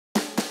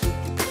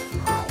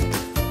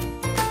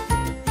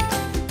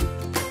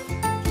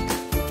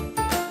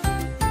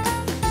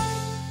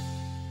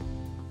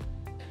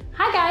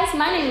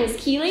my name is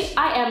Keely.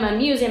 I am a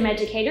museum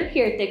educator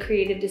here at the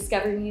Creative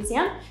Discovery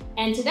Museum,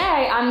 and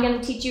today I'm going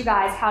to teach you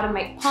guys how to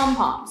make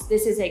pom-poms.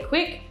 This is a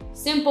quick,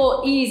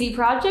 simple, easy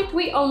project.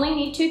 We only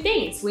need two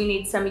things. We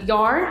need some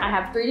yarn, I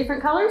have 3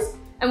 different colors,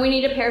 and we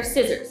need a pair of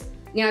scissors.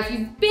 Now, if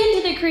you've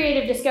been to the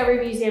Creative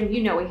Discovery Museum,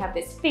 you know we have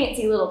this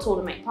fancy little tool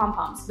to make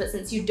pom-poms, but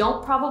since you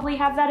don't probably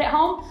have that at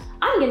home,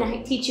 I'm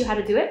gonna teach you how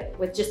to do it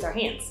with just our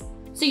hands.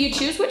 So you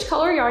choose which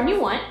color yarn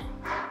you want,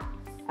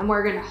 and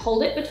we're gonna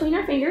hold it between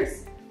our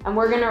fingers, and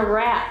we're gonna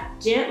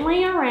wrap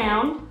gently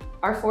around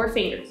our 4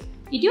 fingers.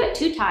 If you do it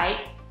too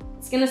tight,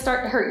 it's gonna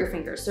start to hurt your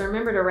fingers, so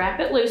remember to wrap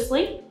it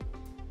loosely.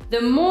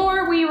 The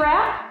more we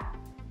wrap,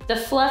 the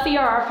fluffier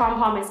our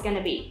pom-pom is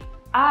gonna be.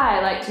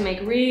 I like to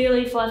make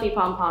really fluffy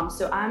pom-poms,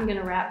 so I'm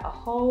gonna wrap a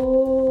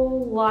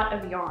whole lot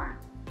of yarn.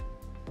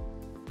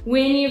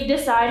 When you've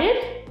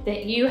decided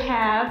that you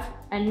have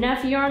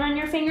enough yarn on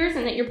your fingers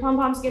and that your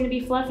pom-pom's gonna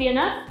be fluffy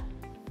enough,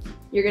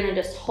 you're gonna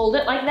just hold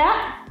it like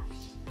that,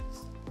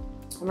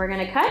 and we're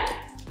gonna cut.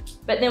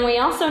 But then we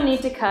also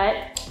need to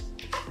cut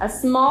a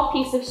small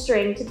piece of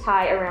string to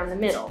tie around the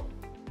middle.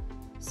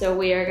 So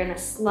we are gonna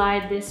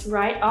slide this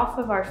right off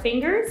of our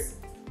fingers.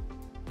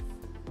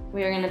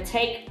 We are gonna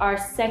take our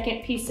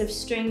second piece of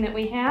string that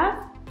we have,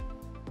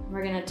 and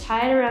we're gonna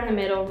tie it around the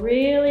middle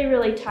really,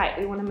 really tight.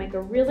 We wanna make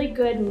a really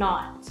good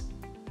knot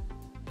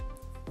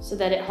so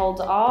that it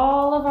holds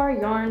all of our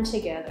yarn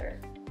together.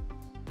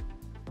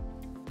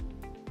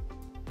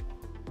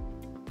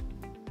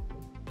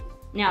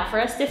 Now, for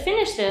us to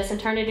finish this and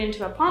turn it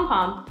into a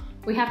pom-pom,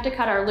 we have to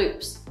cut our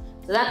loops.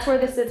 So that's where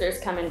the scissors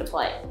come into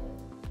play.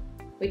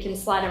 We can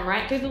slide them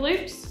right through the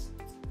loops,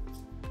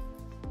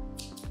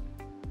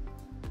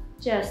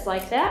 just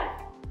like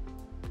that.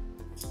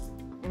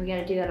 And we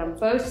gotta do that on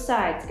both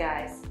sides,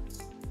 guys.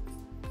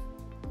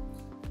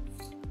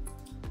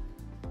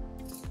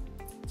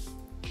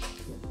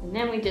 And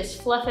then we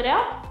just fluff it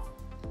out.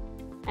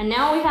 And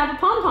now we have a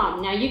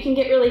pom-pom. Now you can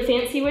get really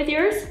fancy with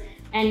yours,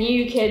 and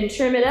you can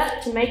trim it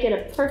up to make it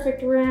a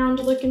perfect round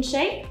looking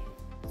shape.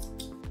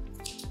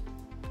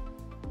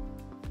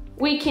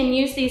 We can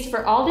use these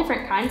for all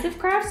different kinds of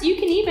crafts. You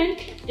can even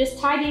just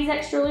tie these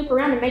extra loop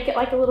around and make it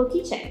like a little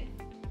keychain.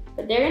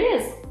 But there it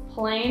is,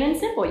 plain and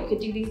simple. You could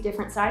do these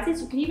different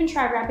sizes. You could even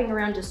try wrapping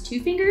around just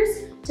 2 fingers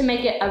to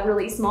make it a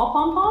really small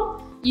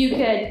pom-pom. You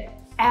could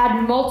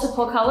add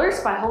multiple colors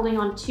by holding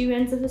on 2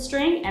 ends of the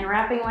string and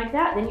wrapping like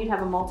that. Then you'd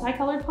have a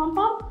multicolored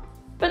pom-pom.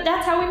 But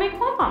that's how we make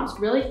pom-poms.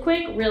 Really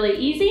quick, really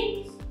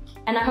easy.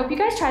 And I hope you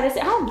guys try this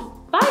at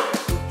home.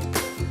 Bye.